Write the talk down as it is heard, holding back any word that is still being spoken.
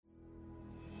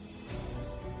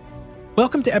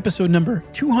Welcome to episode number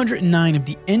 209 of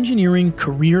the Engineering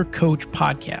Career Coach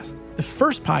Podcast, the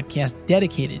first podcast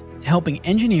dedicated to helping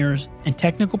engineers and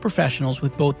technical professionals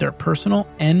with both their personal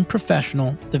and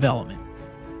professional development.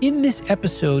 In this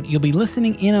episode, you'll be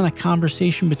listening in on a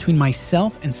conversation between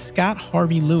myself and Scott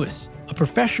Harvey Lewis, a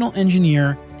professional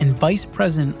engineer and vice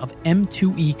president of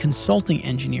M2E Consulting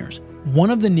Engineers,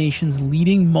 one of the nation's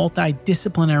leading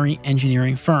multidisciplinary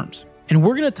engineering firms. And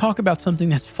we're going to talk about something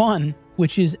that's fun,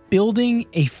 which is building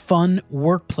a fun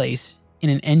workplace in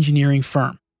an engineering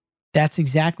firm. That's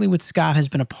exactly what Scott has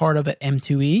been a part of at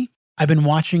M2E. I've been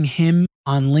watching him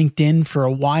on LinkedIn for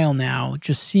a while now,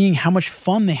 just seeing how much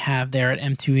fun they have there at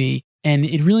M2E. And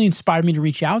it really inspired me to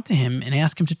reach out to him and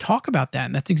ask him to talk about that.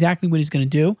 And that's exactly what he's going to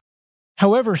do.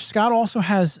 However, Scott also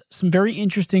has some very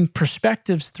interesting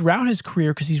perspectives throughout his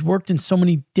career because he's worked in so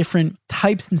many different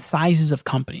types and sizes of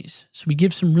companies. So we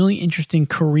give some really interesting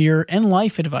career and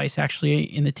life advice actually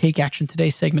in the Take Action Today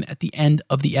segment at the end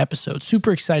of the episode.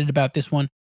 Super excited about this one.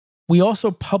 We also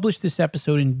published this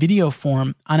episode in video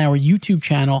form on our YouTube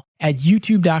channel at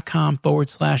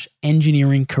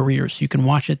youtube.com/engineering careers. So you can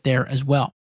watch it there as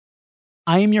well.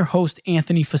 I am your host,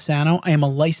 Anthony Fasano. I am a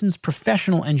licensed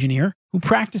professional engineer who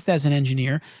practiced as an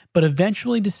engineer, but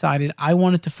eventually decided I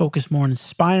wanted to focus more on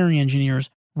inspiring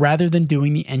engineers rather than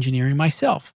doing the engineering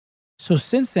myself. So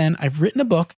since then, I've written a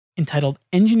book entitled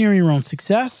Engineering Your Own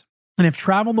Success, and I've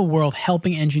traveled the world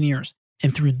helping engineers.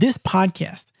 And through this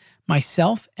podcast,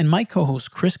 myself and my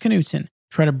co-host, Chris Knutson,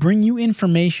 try to bring you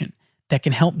information that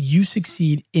can help you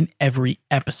succeed in every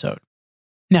episode.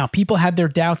 Now, people had their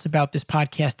doubts about this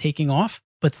podcast taking off,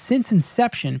 but since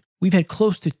inception, we've had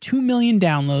close to 2 million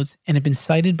downloads and have been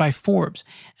cited by Forbes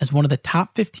as one of the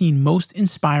top 15 most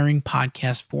inspiring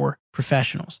podcasts for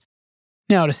professionals.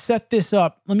 Now, to set this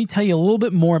up, let me tell you a little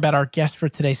bit more about our guest for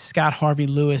today, Scott Harvey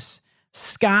Lewis.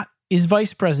 Scott is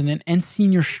vice president and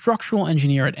senior structural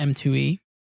engineer at M2E.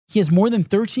 He has more than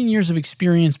 13 years of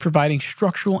experience providing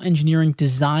structural engineering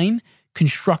design,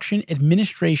 construction,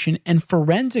 administration, and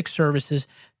forensic services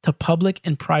to public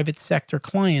and private sector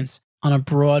clients on a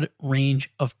broad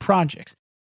range of projects.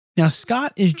 Now,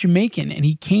 Scott is Jamaican, and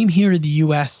he came here to the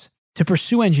U.S. to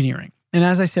pursue engineering. And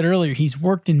as I said earlier, he's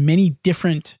worked in many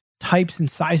different types and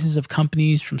sizes of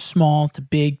companies, from small to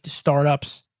big to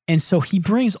startups. And so he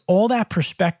brings all that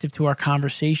perspective to our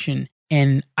conversation.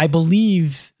 And I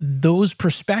believe those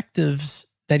perspectives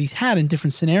that he's had in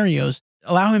different scenarios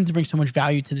allow him to bring so much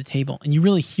value to the table. And you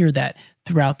really hear that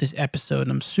throughout this episode. And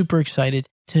I'm super excited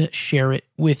to share it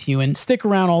with you. And stick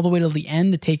around all the way to the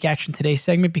end, the Take Action Today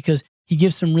segment, because he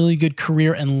gives some really good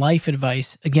career and life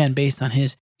advice, again, based on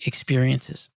his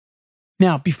experiences.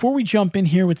 Now, before we jump in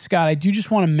here with Scott, I do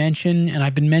just want to mention, and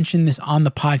I've been mentioning this on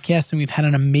the podcast, and we've had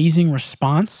an amazing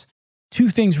response. Two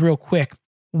things real quick.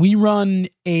 We run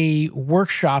a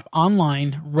workshop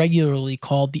online regularly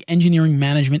called the Engineering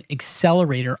Management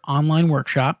Accelerator Online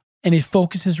Workshop, and it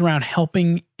focuses around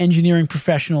helping engineering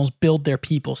professionals build their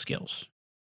people skills.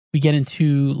 We get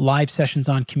into live sessions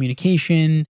on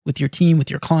communication with your team, with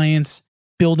your clients,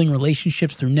 building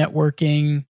relationships through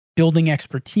networking, building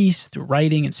expertise through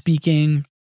writing and speaking.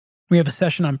 We have a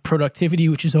session on productivity,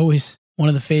 which is always one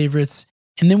of the favorites.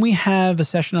 And then we have a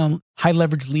session on high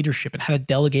leverage leadership and how to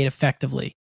delegate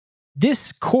effectively.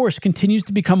 This course continues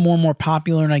to become more and more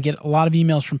popular, and I get a lot of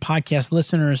emails from podcast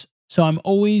listeners. So I'm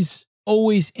always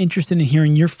interested in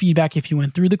hearing your feedback if you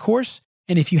went through the course.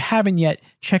 And if you haven't yet,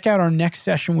 check out our next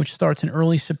session, which starts in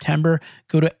early September.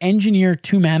 Go to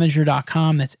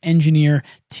engineer2manager.com. That's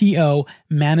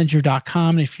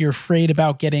engineer2manager.com. And if you're afraid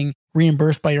about getting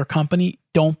reimbursed by your company,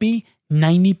 don't be.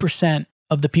 90%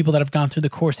 of the people that have gone through the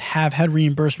course have had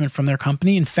reimbursement from their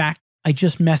company. In fact, I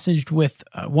just messaged with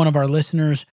one of our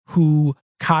listeners who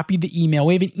copied the email.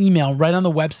 We have an email right on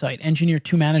the website,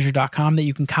 engineer2manager.com, that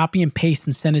you can copy and paste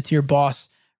and send it to your boss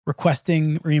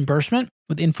requesting reimbursement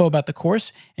with info about the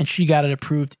course, and she got it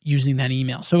approved using that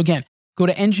email. So again, go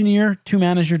to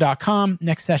engineer2manager.com.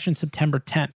 Next session, September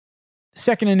 10th. The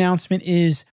second announcement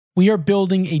is we are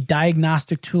building a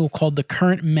diagnostic tool called the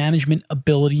Current Management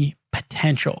Ability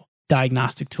Potential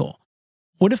Diagnostic Tool.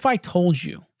 What if I told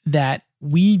you that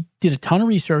we did a ton of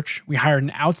research, we hired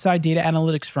an outside data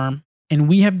analytics firm, and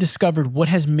we have discovered what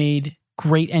has made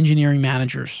great engineering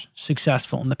managers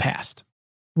successful in the past?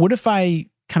 What if I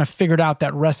kind of figured out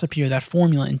that recipe or that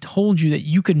formula and told you that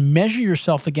you could measure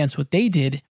yourself against what they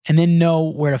did and then know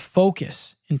where to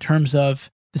focus in terms of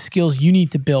the skills you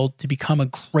need to build to become a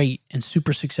great and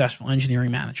super successful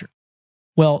engineering manager?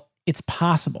 Well, it's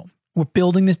possible. We're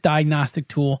building this diagnostic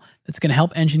tool that's going to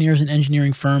help engineers and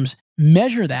engineering firms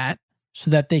measure that so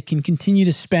that they can continue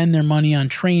to spend their money on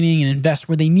training and invest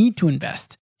where they need to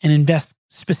invest and invest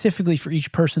specifically for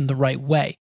each person the right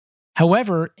way.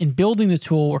 However, in building the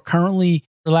tool, we're currently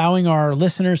allowing our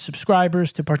listeners,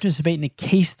 subscribers to participate in a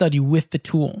case study with the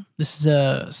tool. This is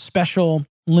a special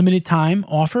limited time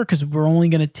offer because we're only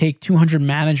going to take 200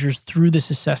 managers through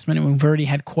this assessment, and we've already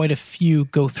had quite a few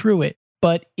go through it.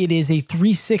 But it is a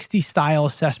 360 style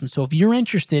assessment. So if you're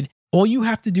interested, all you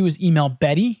have to do is email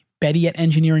Betty at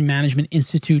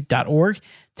engineeringmanagementinstitute.org.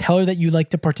 Tell her that you'd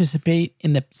like to participate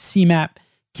in the CMAP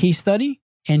case study,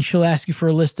 and she'll ask you for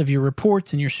a list of your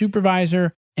reports and your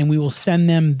supervisor, and we will send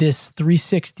them this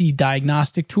 360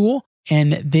 diagnostic tool,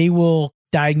 and they will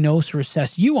diagnose or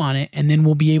assess you on it, and then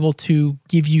we'll be able to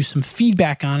give you some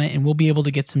feedback on it, and we'll be able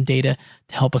to get some data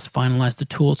to help us finalize the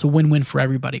tool. It's a win-win for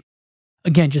everybody.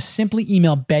 Again, just simply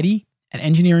email Betty at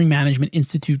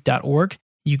engineeringmanagementinstitute.org.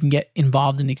 You can get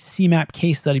involved in the CMAP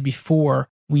case study before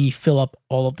we fill up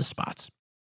all of the spots.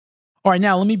 All right,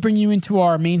 now let me bring you into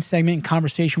our main segment in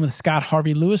conversation with Scott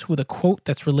Harvey Lewis with a quote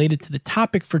that's related to the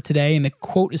topic for today. And the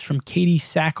quote is from Katie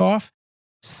Sackhoff.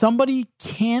 Somebody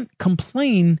can't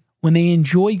complain when they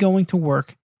enjoy going to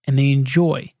work and they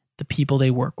enjoy the people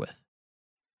they work with.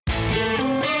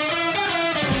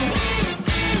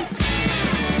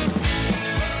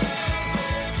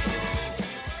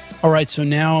 All right, so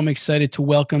now I'm excited to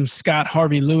welcome Scott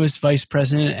Harvey Lewis, Vice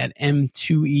President at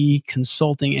M2E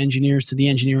Consulting Engineers, to the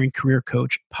Engineering Career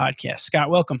Coach podcast. Scott,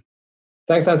 welcome.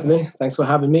 Thanks, Anthony. Thanks for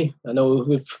having me. I know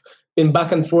we've been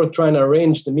back and forth trying to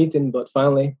arrange the meeting, but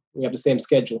finally we have the same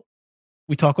schedule.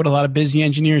 We talk with a lot of busy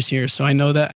engineers here, so I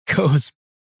know that goes.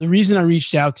 The reason I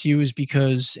reached out to you is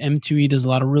because M2E does a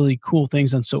lot of really cool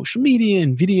things on social media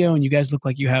and video, and you guys look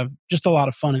like you have just a lot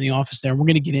of fun in the office there, and we're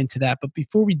going to get into that. But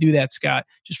before we do that, Scott,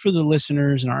 just for the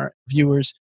listeners and our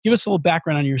viewers, give us a little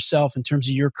background on yourself in terms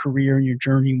of your career and your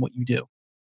journey and what you do.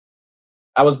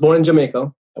 I was born in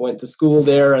Jamaica. I went to school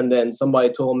there, and then somebody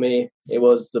told me it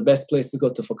was the best place to go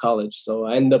to for college. So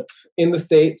I ended up in the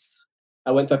States.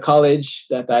 I went to college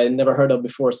that I had never heard of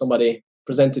before. Somebody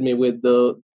presented me with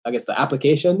the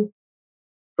application.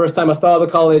 First time I saw the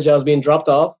college, I was being dropped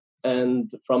off.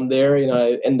 And from there,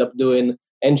 I ended up doing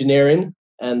engineering.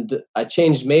 And I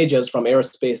changed majors from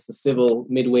aerospace to civil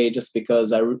midway just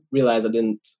because I realized I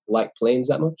didn't like planes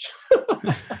that much.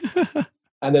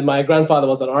 And then my grandfather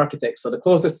was an architect. So the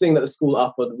closest thing that the school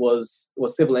offered was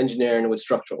civil engineering with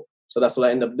structural. So that's what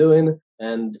I ended up doing.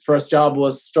 And the first job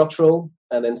was structural.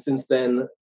 And then since then,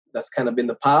 that's kind of been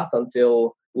the path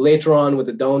until later on with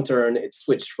the downturn, it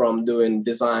switched from doing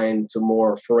design to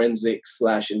more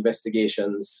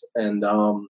forensic/investigations and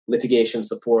litigation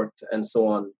support and so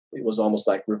on. It was almost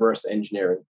like reverse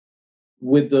engineering.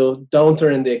 With the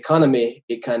downturn in the economy,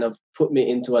 it kind of put me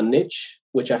into a niche,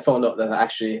 which I found out that I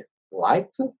actually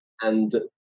liked. And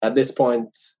at this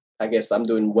point, I guess I'm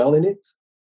doing well in it.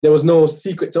 There was no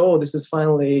secret to, this is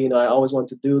finally, I always want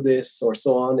to do this or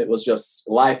so on. It was just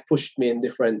life pushed me in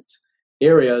different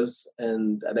areas,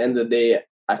 and at the end of the day,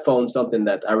 I found something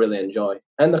that I really enjoy,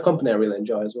 and the company I really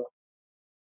enjoy as well.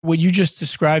 What you just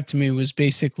described to me was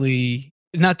basically,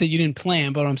 not that you didn't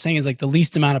plan, but what I'm saying is like the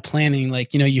least amount of planning.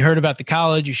 Like, you heard about the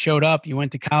college, you showed up, you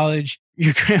went to college,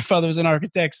 your grandfather was an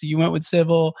architect, so you went with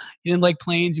civil. You didn't like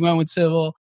planes, you went with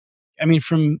civil. I mean,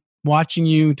 from watching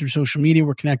you through social media,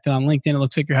 we're connected on LinkedIn, it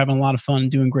looks like you're having a lot of fun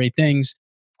doing great things.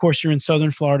 Of course, you're in Southern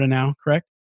Florida now, correct?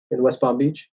 In West Palm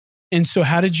Beach. And so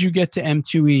how did you get to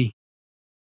M2E?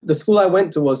 The school I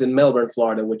went to was in Melbourne,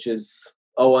 Florida, which is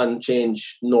 01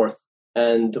 change north.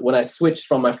 And when I switched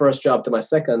from my first job to my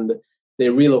second, they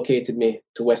relocated me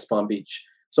to West Palm Beach.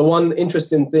 So one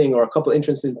interesting thing, or a couple of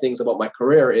interesting things about my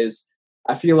career is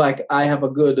I feel like I have a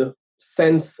good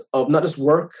sense of not just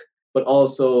work, but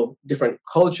also different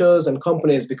cultures and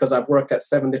companies because I've worked at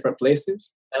 7 different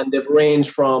places. And they've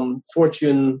ranged from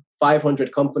Fortune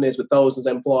 500 companies with thousands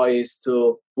of employees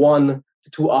to 1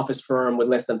 to 2 office firm with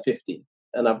less than 50.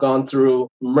 And I've gone through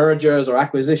mergers or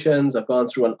acquisitions. I've gone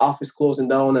through an office closing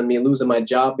down and me losing my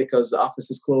job because the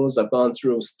office is closed. I've gone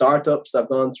through startups. I've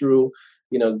gone through,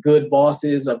 good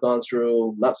bosses. I've gone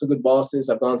through not so good bosses.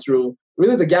 I've gone through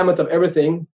really the gamut of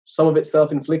everything. Some of it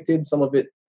self-inflicted, some of it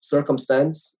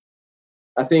circumstance.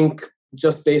 I think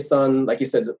just based on, like you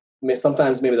said,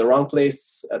 sometimes maybe the wrong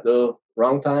place at the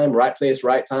wrong time, right place,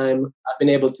 right time. I've been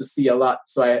able to see a lot.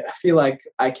 So I feel like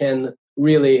I can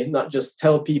really not just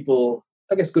tell people,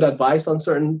 I guess, good advice on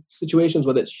certain situations,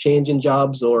 whether it's changing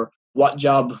jobs or what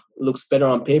job looks better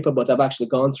on paper, but I've actually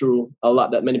gone through a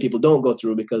lot that many people don't go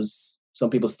through because some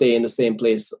people stay in the same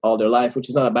place all their life, which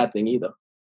is not a bad thing either.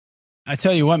 I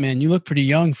tell you what, man, you look pretty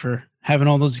young for having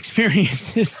all those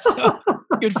experiences. So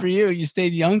good for you. You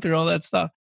stayed young through all that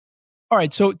stuff. All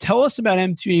right. So tell us about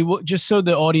M2E, just so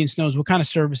the audience knows what kind of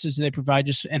services do they provide,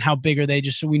 just and how big are they,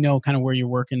 just so we know kind of where you're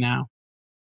working now.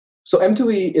 So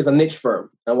M2E is a niche firm.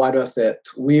 And why do I say it?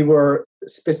 We were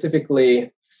specifically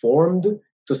formed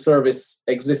to service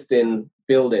existing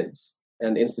buildings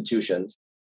and institutions.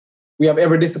 We have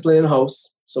every discipline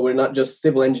in-house. So we're not just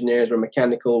civil engineers, we're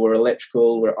mechanical, we're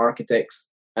electrical, we're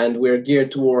architects, and we're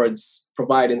geared towards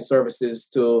providing services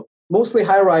to mostly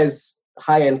high-rise,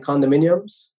 high-end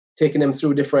condominiums, taking them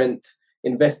through different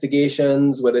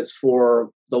investigations, whether it's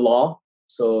for the law.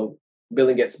 So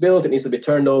building gets built, it needs to be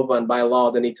turned over, and by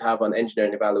law, they need to have an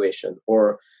engineering evaluation.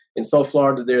 Or in South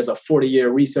Florida, there's a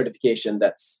 40-year recertification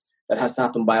that has to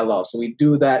happen by law. So we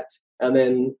do that. And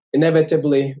then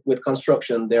inevitably with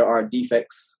construction, there are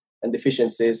defects and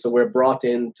deficiencies. So we're brought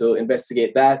in to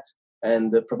investigate that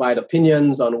and provide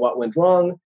opinions on what went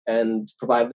wrong and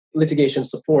provide litigation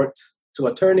support to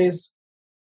attorneys.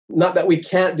 Not that we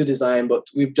can't do design, but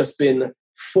we've just been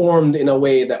formed in a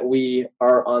way that we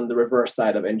are on the reverse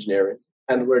side of engineering,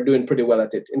 and we're doing pretty well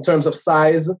at it. In terms of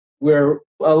size, we're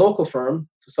a local firm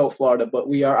to South Florida, but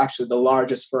we are actually the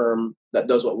largest firm that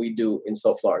does what we do in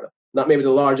South Florida. Not maybe the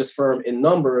largest firm in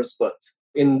numbers, but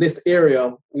in this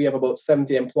area, we have about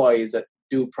 70 employees that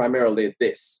do primarily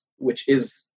this, which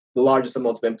is the largest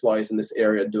amount of employees in this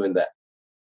area doing that.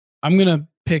 I'm going to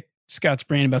pick Scott's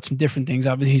brain about some different things.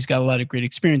 Obviously, he's got a lot of great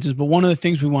experiences, but one of the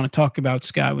things we want to talk about,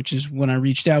 Scott, which is when I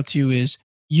reached out to you, is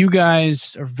you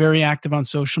guys are very active on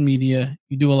social media.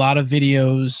 You do a lot of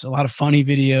videos, a lot of funny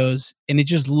videos, and it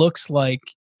just looks like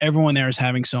everyone there is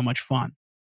having so much fun.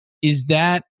 Is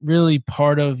that really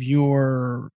part of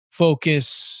your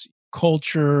focus,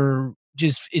 culture,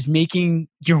 just is making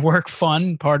your work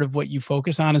fun part of what you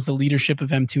focus on as the leadership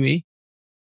of M2E?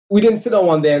 We didn't sit down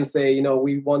one day and say,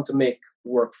 we want to make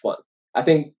work fun. I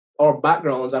think our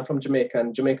backgrounds, I'm from Jamaica,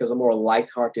 and Jamaica is a more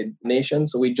light-hearted nation.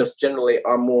 So we just generally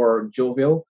are more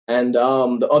jovial. And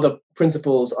the other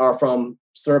principals are from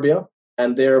Serbia,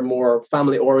 and they're more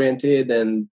family-oriented,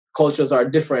 and cultures are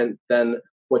different than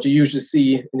what you usually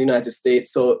see in the United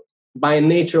States. So by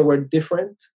nature, we're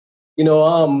different. One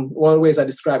of the ways I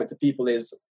describe it to people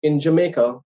is in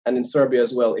Jamaica and in Serbia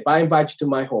as well. If I invite you to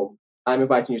my home, I'm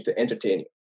inviting you to entertain you.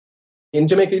 In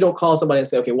Jamaica, you don't call somebody and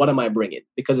say, okay, what am I bringing?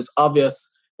 Because it's obvious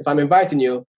if I'm inviting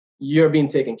you, you're being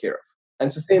taken care of. And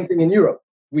it's the same thing in Europe.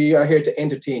 We are here to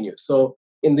entertain you. So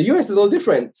in the US, it's a little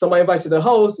different. Somebody invites you to the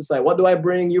house. It's like, what do I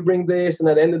bring? You bring this. And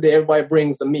at the end of the day, everybody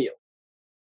brings a meal.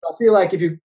 I feel like if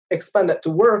you expand that to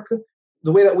work,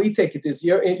 the way that we take it is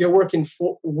you're working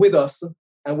with us,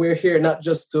 and we're here not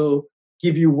just to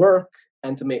give you work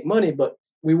and to make money, but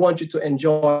we want you to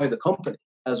enjoy the company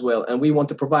as well. And we want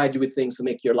to provide you with things to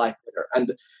make your life better.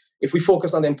 And if we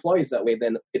focus on the employees that way,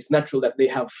 then it's natural that they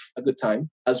have a good time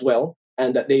as well,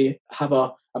 and that they have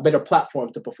a better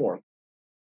platform to perform.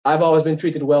 I've always been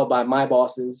treated well by my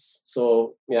bosses.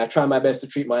 So I try my best to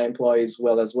treat my employees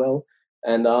well as well.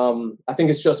 And I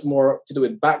think it's just more to do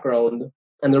with background.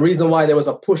 And the reason why there was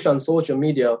a push on social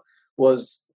media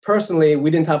was, personally,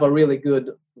 we didn't have a really good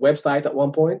website at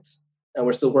one point, and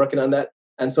we're still working on that.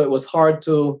 And so it was hard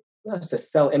to, not to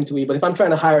sell M2E, but if I'm trying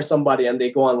to hire somebody and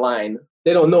they go online,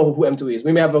 they don't know who M2E is.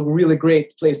 We may have a really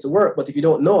great place to work, but if you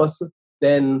don't know us,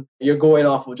 then you're going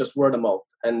off of just word of mouth,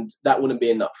 and that wouldn't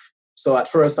be enough. So at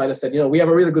first I just said, we have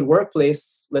a really good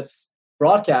workplace. Let's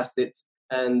broadcast it.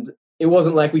 And it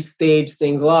wasn't like we staged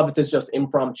things. A lot of it is just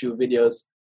impromptu videos.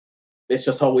 It's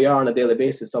just how we are on a daily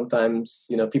basis. Sometimes,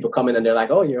 people come in and they're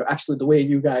like, oh, you're actually the way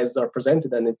you guys are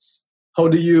presented. And it's, how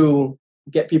do you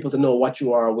get people to know what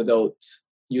you are without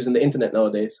using the internet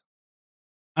nowadays?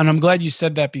 And I'm glad you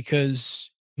said that, because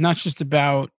not just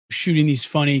about shooting these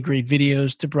funny, great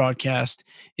videos to broadcast.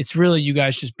 It's really you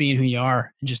guys just being who you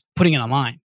are and just putting it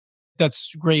online.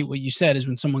 That's great. What you said is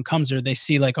when someone comes there, they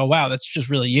see like, oh, wow, that's just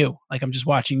really you. Like, I'm just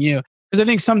watching you. Because I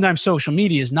think sometimes social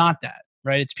media is not that,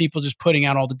 right? It's people just putting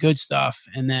out all the good stuff,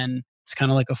 and then it's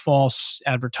kind of like a false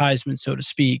advertisement, so to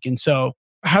speak. And so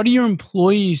how do your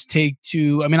employees take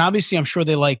to, obviously I'm sure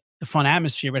they like the fun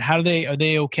atmosphere, but are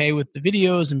they okay with the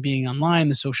videos and being online,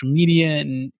 the social media?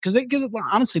 And because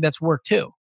honestly, that's work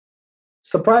too.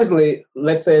 Surprisingly,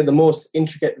 let's say the most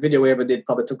intricate video we ever did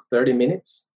probably took 30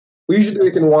 minutes. We usually do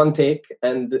it in one take,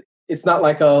 and it's not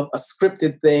like a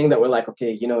scripted thing that we're like,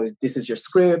 okay, this is your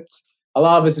script. A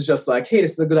lot of it is just like, hey,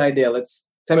 this is a good idea.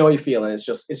 Tell me how you feel. And it's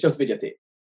just videotape.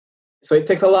 So it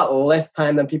takes a lot less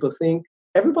time than people think.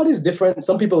 Everybody's different.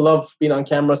 Some people love being on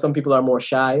camera. Some people are more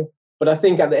shy. But I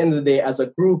think at the end of the day, as a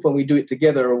group, when we do it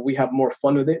together, we have more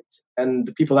fun with it.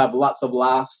 And people have lots of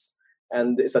laughs.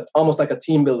 And it's almost like a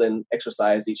team building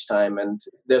exercise each time. And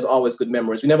there's always good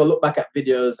memories. We never look back at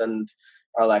videos and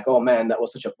are like, oh man, that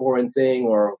was such a boring thing,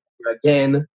 or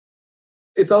again.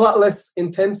 It's a lot less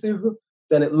intensive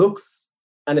than it looks,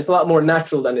 and it's a lot more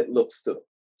natural than it looks too.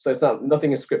 So it's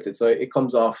nothing is scripted, so it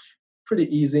comes off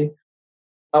pretty easy.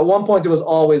 At one point, it was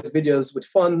always videos with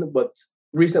fun, but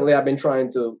recently I've been trying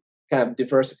to kind of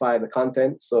diversify the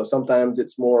content. So sometimes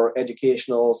it's more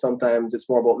educational, sometimes it's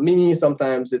more about me,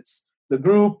 sometimes it's the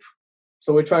group.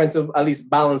 So we're trying to at least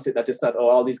balance it, that it's not, oh,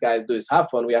 all these guys do is have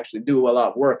fun. We actually do a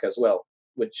lot of work as well,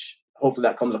 which hopefully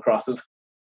that comes across as.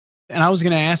 And I was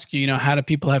going to ask you, how do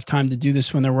people have time to do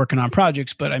this when they're working on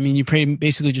projects? But I mean, you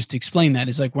basically just explain that.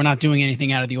 It's like, we're not doing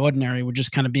anything out of the ordinary. We're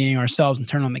just kind of being ourselves and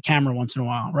turn on the camera once in a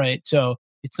while, right? So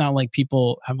it's not like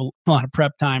people have a lot of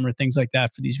prep time or things like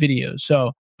that for these videos.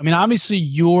 So, I mean, obviously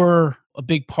you're a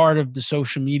big part of the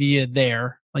social media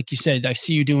there. Like you said, I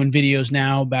see you doing videos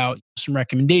now about some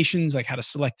recommendations, like how to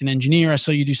select an engineer. I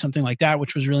saw you do something like that,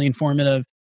 which was really informative.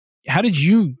 How did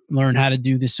you learn how to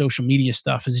do this social media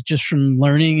stuff? Is it just from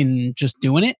learning and just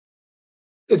doing it?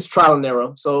 It's trial and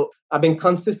error. So I've been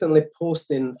consistently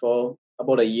posting for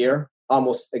about a year,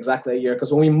 almost exactly a year.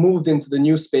 Because when we moved into the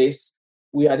new space,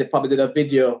 probably did a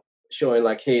video showing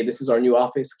like, hey, this is our new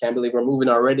office. Can't believe we're moving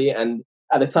already. And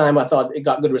at the time, I thought it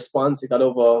got good response. It got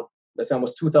over, let's say,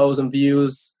 almost 2,000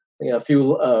 views, a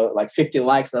few, like 50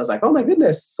 likes. And I was like, oh my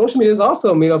goodness, social media is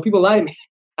awesome. People like me.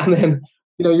 And then,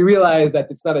 you realize that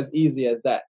it's not as easy as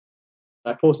that.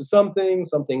 I posted some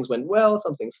things went well,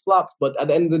 some things flopped. But at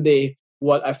the end of the day,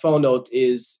 what I found out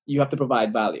is you have to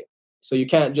provide value. So you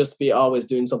can't just be always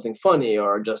doing something funny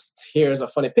or just here's a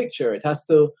funny picture. It has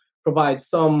to provide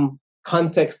some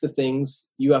context to things.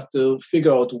 You have to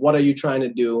figure out what are you trying to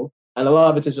do. And a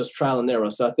lot of it is just trial and error.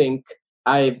 So I think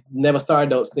I never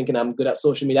started out thinking I'm good at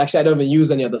social media. Actually, I don't even use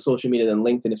any other social media than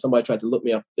LinkedIn. If somebody tried to look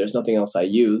me up, there's nothing else I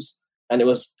use. And it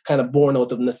was kind of born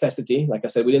out of necessity. Like I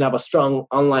said, we didn't have a strong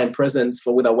online presence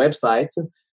with our website.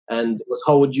 And it was,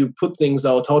 how would you put things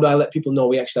out? How do I let people know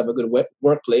we actually have a good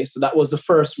workplace? So that was the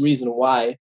first reason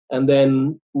why. And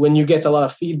then when you get a lot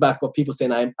of feedback of people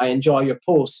saying, I enjoy your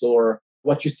posts, or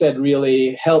what you said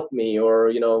really helped me,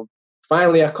 or,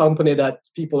 finally a company that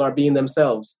people are being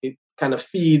themselves, it kind of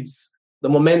feeds the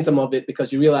momentum of it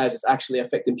because you realize it's actually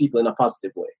affecting people in a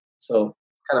positive way. So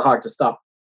it's kind of hard to stop.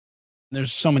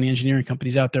 There's so many engineering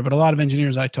companies out there, but a lot of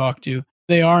engineers I talk to,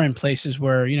 they are in places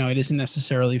where, it isn't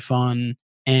necessarily fun.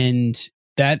 And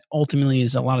that ultimately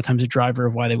is a lot of times a driver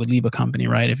of why they would leave a company,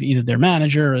 right? If either their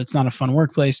manager or it's not a fun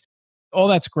workplace, all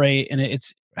that's great. And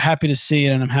it's happy to see it.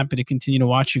 And I'm happy to continue to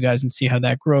watch you guys and see how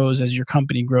that grows as your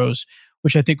company grows,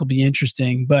 which I think will be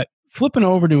interesting. But flipping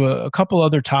over to a couple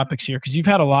other topics here, because you've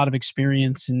had a lot of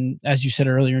experience in, as you said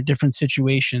earlier, different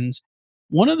situations.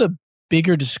 One of the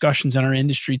bigger discussions in our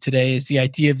industry today is the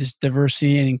idea of this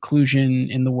diversity and inclusion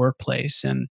in the workplace.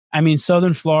 And I mean,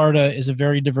 Southern Florida is a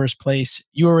very diverse place.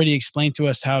 You already explained to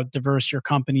us how diverse your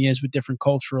company is with different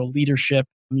cultural leadership.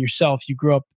 Yourself, you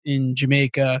grew up in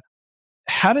Jamaica.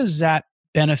 How does that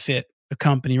benefit a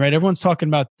company, right? Everyone's talking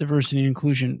about diversity and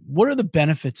inclusion. What are the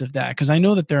benefits of that? Because I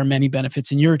know that there are many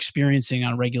benefits and you're experiencing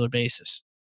on a regular basis.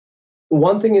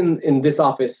 One thing in this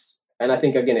office, and I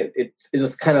think, again, it's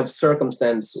just kind of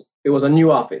circumstance. It was a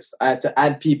new office. I had to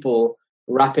add people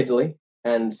rapidly.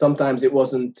 And sometimes it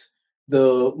wasn't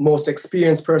the most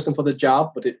experienced person for the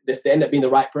job, but they ended up being the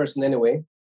right person anyway.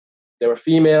 There were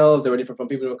females, they were different from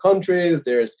people in different countries.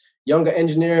 There's younger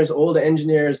engineers, older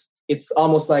engineers. It's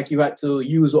almost like you had to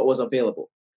use what was available.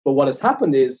 But what has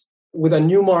happened is, with a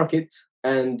new market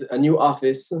and a new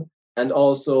office, and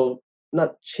also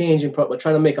not changing product, but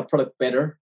trying to make a product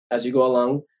better as you go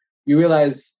along, you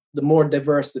realize the more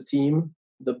diverse the team,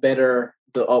 the better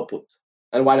the output.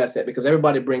 And why do I say it? Because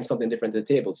everybody brings something different to the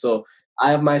table. So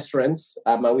I have my strengths,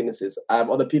 I have my weaknesses. I have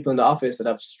other people in the office that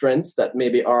have strengths that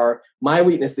maybe are my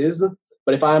weaknesses.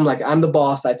 But if I'm the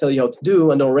boss, I tell you how to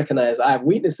do and don't recognize I have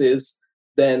weaknesses,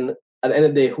 then at the end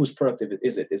of the day, who's productive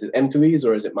is it? Is it M2E's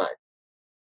or is it mine?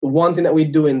 One thing that we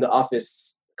do in the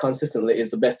office consistently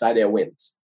is the best idea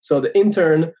wins. So the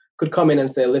intern could come in and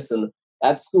say, listen,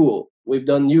 at school, we've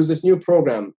used this new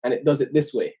program and it does it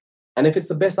this way. And if it's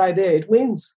the best idea, it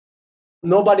wins.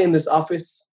 Nobody in this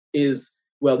office is,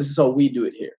 well, this is how we do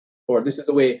it here, or this is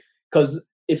the way, because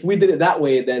if we did it that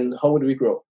way, then how would we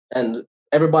grow? And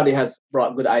everybody has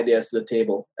brought good ideas to the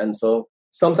table. And so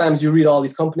sometimes you read all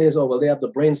these companies, oh, well, they have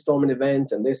the brainstorming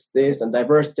event and this, and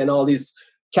diversity and all these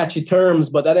catchy terms.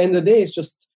 But at the end of the day, it's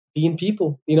just being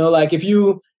people. Like if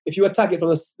you attack it from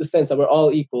the sense that we're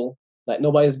all equal, like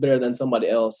nobody's better than somebody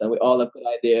else, and we all have good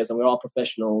ideas and we're all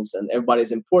professionals and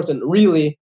everybody's important,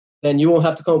 really, then you won't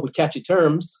have to come up with catchy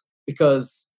terms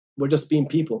because we're just being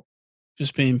people.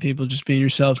 Just being people, just being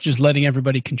yourself, just letting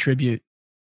everybody contribute.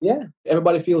 Yeah,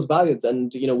 everybody feels valued.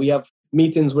 And, we have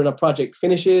meetings when a project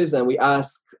finishes and we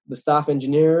ask the staff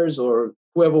engineers or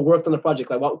whoever worked on the project,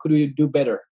 like, what could we do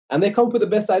better? And they come up with the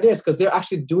best ideas because they're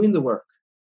actually doing the work.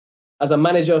 As a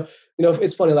manager,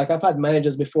 it's funny, like I've had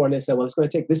managers before and they say, well, it's going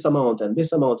to take this amount and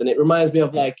this amount. And it reminds me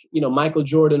of Michael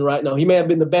Jordan right now. He may have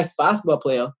been the best basketball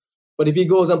player, but if he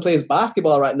goes and plays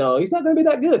basketball right now, he's not going to be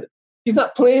that good. He's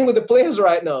not playing with the players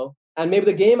right now. And maybe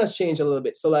the game has changed a little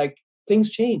bit. So like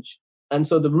things change. And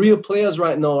so the real players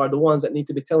right now are the ones that need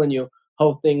to be telling you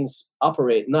how things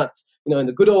operate. Not, in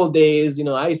the good old days,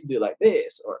 I used to do it like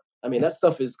this, or, that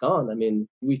stuff is gone.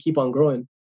 We keep on growing.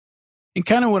 And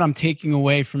kind of what I'm taking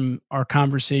away from our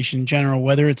conversation in general,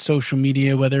 whether it's social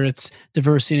media, whether it's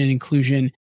diversity and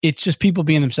inclusion, it's just people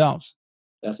being themselves.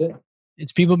 That's it.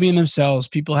 It's people being themselves,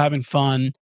 people having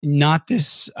fun, not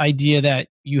this idea that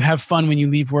you have fun when you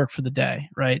leave work for the day,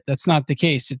 right? That's not the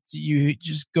case. It's you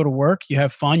just go to work, you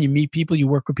have fun, you meet people, you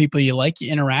work with people you like,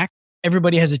 you interact.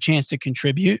 Everybody has a chance to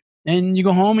contribute. And you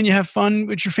go home and you have fun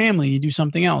with your family, you do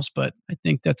something else. But I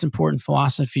think that's important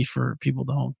philosophy for people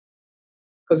to hold.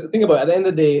 Because think about it, at the end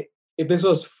of the day, if this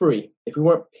was free, if we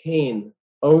weren't paying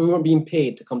or we weren't being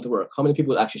paid to come to work, how many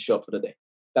people would actually show up for the day?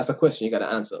 That's a question you got to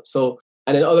answer. So,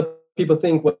 and then other people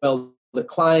think, well, the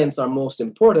clients are most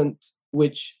important,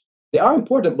 which they are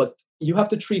important, but you have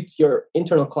to treat your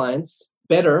internal clients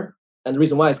better. And the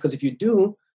reason why is because if you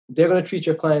do, they're going to treat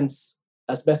your clients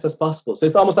as best as possible. So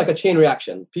it's almost like a chain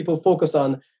reaction. People focus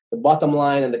on the bottom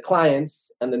line and the clients,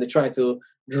 and then they try to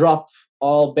drop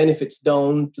all benefits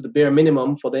down to the bare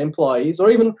minimum for the employees,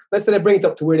 or even let's say they bring it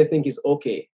up to where they think is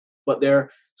okay, but they're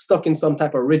stuck in some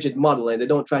type of rigid model and they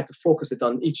don't try to focus it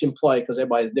on each employee because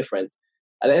everybody is different.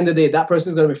 At the end of the day, that person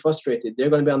is going to be frustrated. They're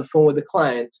going to be on the phone with the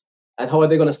client, and how are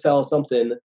they going to sell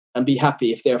something and be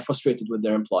happy if they're frustrated with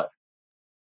their employer?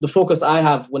 The focus I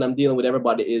have when I'm dealing with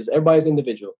everybody is everybody's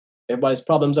individual. Everybody's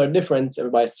problems are different.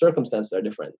 Everybody's circumstances are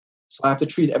different. So I have to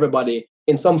treat everybody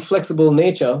in some flexible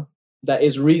nature that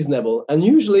is reasonable. And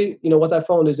usually, what I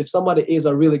found is if somebody is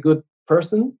a really good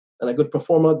person and a good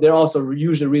performer, they're also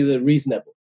usually really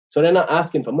reasonable. So they're not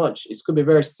asking for much. It could be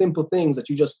very simple things that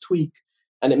you just tweak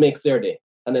and it makes their day.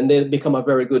 And then they become a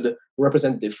very good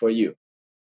representative for you.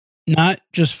 Not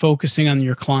just focusing on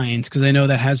your clients, because I know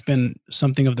that has been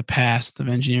something of the past of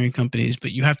engineering companies,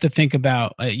 but you have to think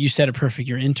about, you said it perfect,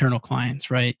 your internal clients,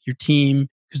 right? Your team,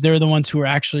 because they're the ones who are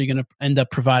actually going to end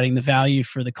up providing the value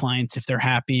for the clients if they're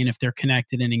happy and if they're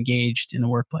connected and engaged in the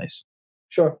workplace.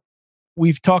 Sure.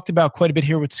 We've talked about quite a bit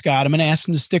here with Scott. I'm going to ask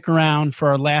him to stick around for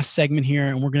our last segment here,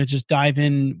 and we're going to just dive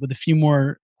in with a few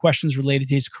more questions related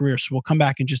to his career. So we'll come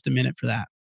back in just a minute for that.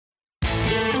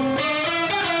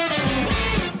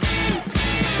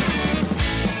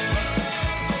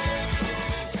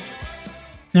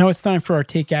 Now it's time for our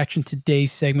Take Action Today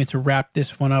segment to wrap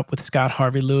this one up with Scott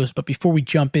Harvey Lewis. But before we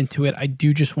jump into it, I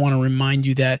do just want to remind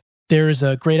you that there is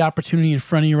a great opportunity in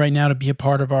front of you right now to be a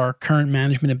part of our Current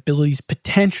Management Abilities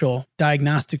Potential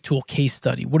Diagnostic Tool case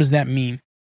study. What does that mean?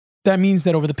 That means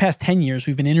that over the past 10 years,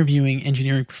 we've been interviewing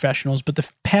engineering professionals, but the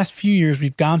past few years,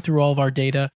 we've gone through all of our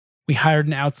data. We hired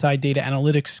an outside data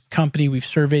analytics company. We've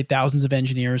surveyed thousands of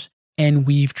engineers, and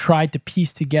we've tried to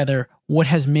piece together what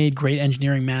has made great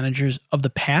engineering managers of the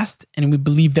past. And we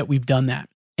believe that we've done that.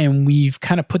 And we've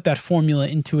kind of put that formula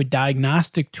into a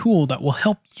diagnostic tool that will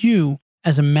help you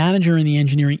as a manager in the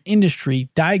engineering industry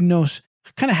diagnose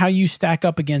kind of how you stack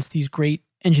up against these great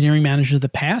engineering managers of the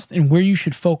past and where you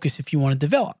should focus if you want to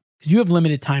develop. Because you have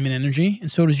limited time and energy,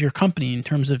 and so does your company in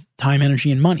terms of time,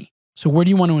 energy, and money. So where do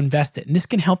you want to invest it? And this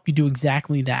can help you do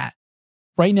exactly that.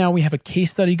 Right now, we have a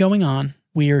case study going on.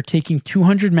 We are taking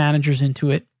 200 managers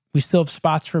into it. We still have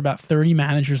spots for about 30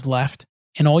 managers left.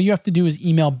 And all you have to do is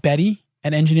email Betty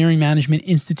at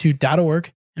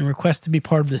engineeringmanagementinstitute.org and request to be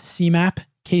part of the CMAP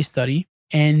case study.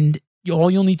 And all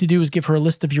you'll need to do is give her a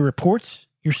list of your reports,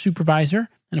 your supervisor,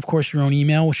 and of course your own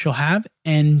email, which she'll have.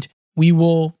 And we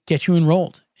will get you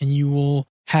enrolled. And you will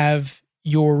have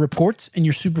your reports and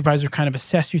your supervisor kind of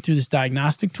assess you through this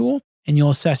diagnostic tool. And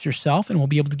you'll assess yourself, and we'll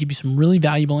be able to give you some really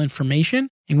valuable information.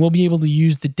 And we'll be able to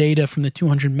use the data from the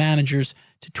 200 managers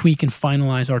to tweak and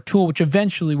finalize our tool, which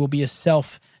eventually will be a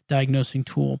self-diagnosing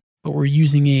tool. But we're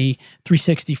using a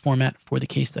 360 format for the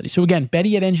case study. So again,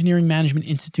 Betty at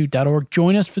engineeringmanagementinstitute.org.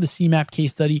 Join us for the CMAP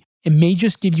case study. It may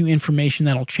just give you information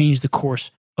that'll change the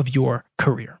course of your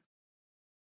career.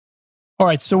 All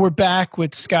right, so we're back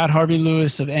with Scott Harvey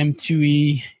Lewis of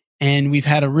M2E. And we've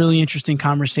had a really interesting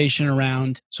conversation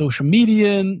around social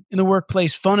media in the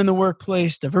workplace, fun in the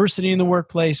workplace, diversity in the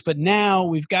workplace. But now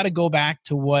we've got to go back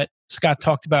to what Scott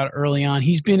talked about early on.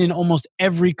 He's been in almost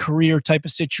every career type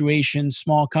of situation,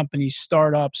 small companies,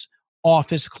 startups,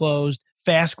 office closed,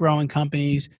 fast-growing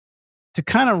companies. To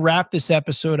kind of wrap this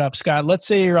episode up, Scott, let's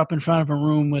say you're up in front of a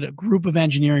room with a group of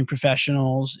engineering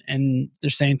professionals and they're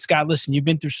saying, Scott, listen, you've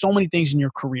been through so many things in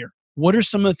your career. What are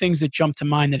some of the things that jump to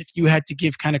mind that if you had to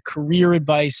give kind of career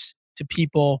advice to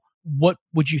people, what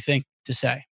would you think to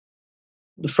say?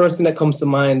 The first thing that comes to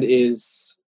mind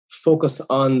is focus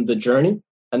on the journey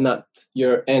and not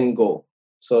your end goal.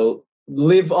 So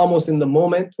live almost in the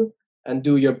moment and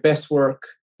do your best work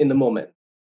in the moment.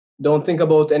 Don't think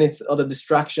about any other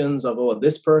distractions of, oh,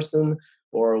 this person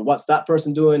or what's that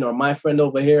person doing or my friend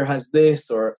over here has this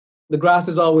or the grass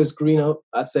is always greener.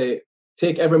 I'd say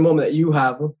take every moment that you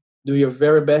have, do your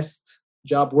very best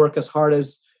job, work as hard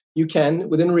as you can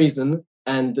within reason,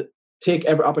 and take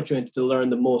every opportunity to learn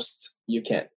the most you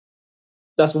can.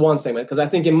 That's one segment, because I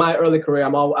think in my early career, I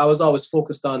was always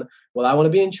focused on, well, I want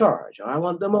to be in charge, or I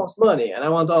want the most money, and I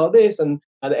want all this. And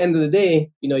at the end of the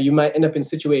day, you might end up in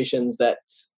situations that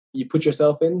you put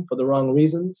yourself in for the wrong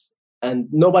reasons, and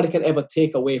nobody can ever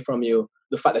take away from you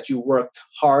the fact that you worked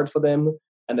hard for them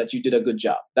and that you did a good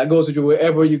job. That goes with you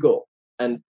wherever you go.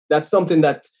 And that's something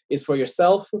that is for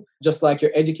yourself, just like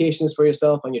your education is for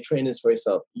yourself and your training is for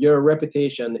yourself. Your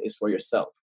reputation is for yourself.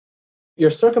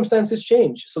 Your circumstances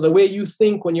change. So the way you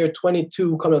think when you're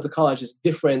 22 coming out of college is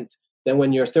different than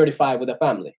when you're 35 with a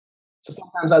family. So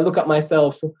sometimes I look at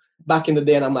myself back in the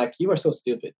day and I'm like, you are so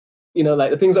stupid.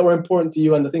 Like the things that were important to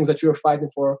you and the things that you were fighting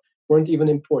for weren't even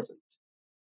important.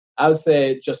 I would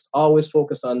say just always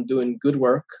focus on doing good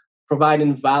work,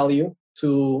 providing value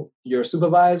to your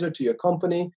supervisor, to your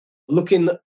company, looking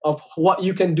of what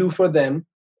you can do for them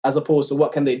as opposed to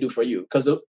what can they do for you. Because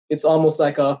it's almost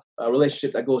like a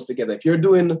relationship that goes together. If you're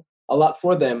doing a lot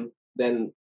for them,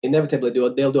 then inevitably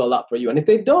they'll do a lot for you. And if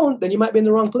they don't, then you might be in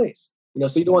the wrong place.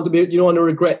 So you don't want to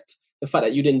regret the fact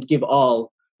that you didn't give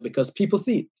all, because people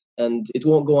see it and it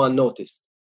won't go unnoticed.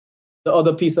 The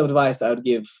other piece of advice I would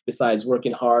give besides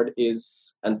working hard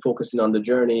and focusing on the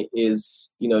journey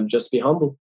is, just be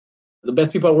humble. The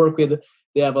best people I work with,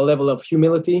 they have a level of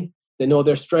humility. They know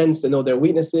their strengths, they know their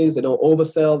weaknesses, they don't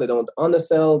oversell, they don't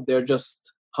undersell. They're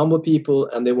just humble people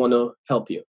and they want to help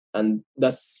you. And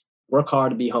that's work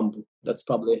hard, be humble. That's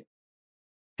probably it.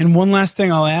 And one last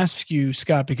thing I'll ask you,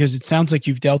 Scott, because it sounds like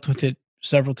you've dealt with it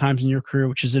several times in your career,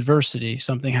 which is adversity.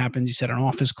 Something happens, you said an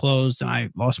office closed and I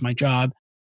lost my job.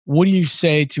 What do you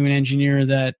say to an engineer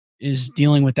that is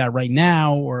dealing with that right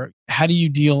now? Or how do you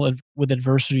deal with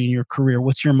adversity in your career?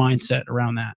 What's your mindset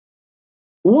around that?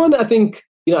 One, I think,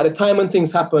 at the time when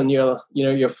things happen,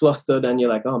 you're flustered and you're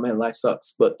like, oh man, life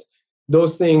sucks. But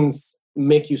those things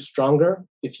make you stronger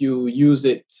if you use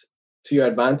it to your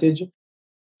advantage.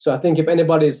 So I think if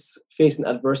anybody's facing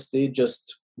adversity,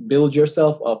 just build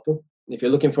yourself up. If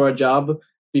you're looking for a job,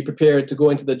 be prepared to go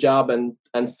into the job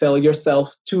and sell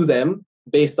yourself to them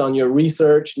based on your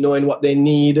research, knowing what they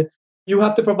need. You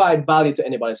have to provide value to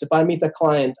anybody. So if I meet a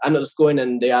client, I'm not just going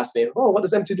and they ask me, oh, what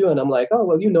does M2 do? And I'm like, oh,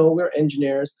 well, we're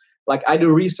engineers. Like I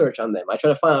do research on them. I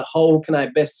try to find out how can I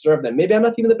best serve them. Maybe I'm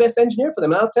not even the best engineer for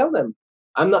them. And I'll tell them,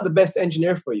 I'm not the best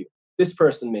engineer for you. This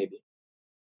person maybe.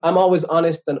 I'm always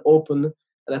honest and open.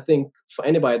 And I think for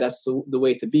anybody, that's the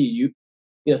way to be.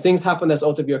 Things happen that's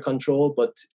out of your control,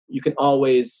 but you can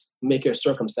always make your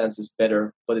circumstances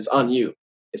better, but it's on you.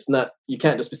 It's not, you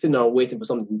can't just be sitting there waiting for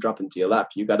something to drop into your lap.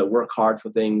 You got to work hard for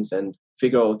things and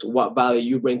figure out what value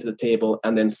you bring to the table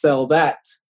and then sell that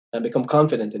and become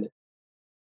confident in it.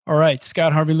 All right,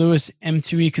 Scott Harvey-Lewis,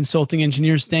 M2E Consulting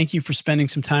Engineers. Thank you for spending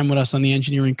some time with us on the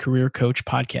Engineering Career Coach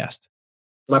podcast.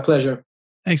 My pleasure.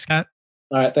 Thanks, Scott.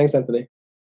 All right. Thanks, Anthony.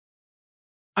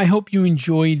 I hope you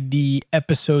enjoyed the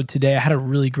episode today. I had a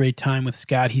really great time with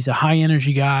Scott. He's a high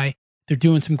energy guy. They're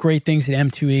doing some great things at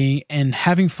M2E, and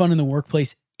having fun in the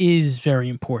workplace is very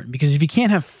important, because if you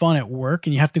can't have fun at work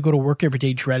and you have to go to work every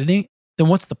day dreading it, then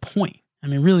what's the point? I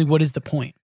mean, really, what is the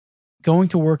point? Going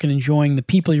to work and enjoying the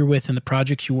people you're with and the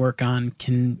projects you work on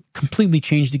can completely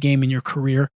change the game in your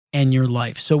career and your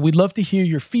life. So we'd love to hear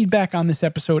your feedback on this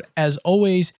episode. As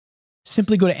always,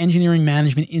 simply go to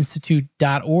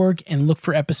engineeringmanagementinstitute.org and look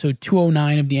for episode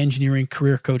 209 of the Engineering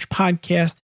Career Coach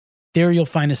podcast. There you'll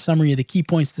find a summary of the key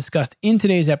points discussed in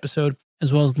today's episode,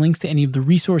 as well as links to any of the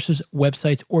resources,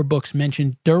 websites, or books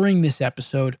mentioned during this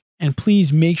episode. And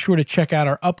please make sure to check out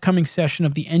our upcoming session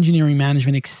of the Engineering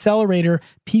Management Accelerator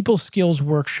People Skills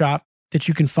Workshop that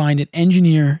you can find at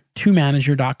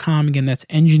engineer2manager.com. Again, that's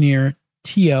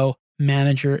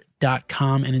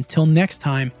engineer2manager.com. And until next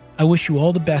time, I wish you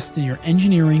all the best in your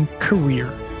engineering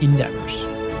career endeavors.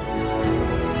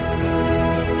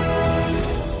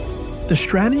 The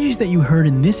strategies that you heard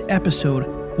in this episode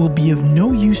will be of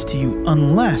no use to you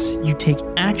unless you take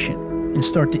action. and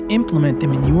start to implement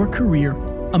them in your career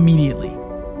immediately.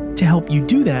 To help you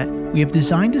do that, we have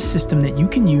designed a system that you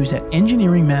can use at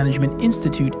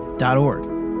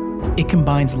engineeringmanagementinstitute.org. It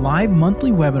combines live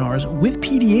monthly webinars with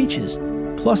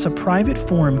PDHs, plus a private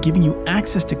forum giving you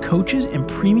access to coaches and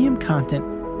premium content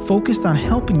focused on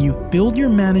helping you build your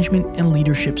management and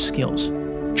leadership skills.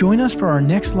 Join us for our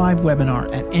next live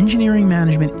webinar at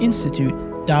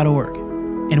engineeringmanagementinstitute.org,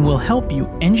 and we'll help you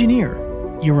engineer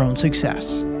your own success.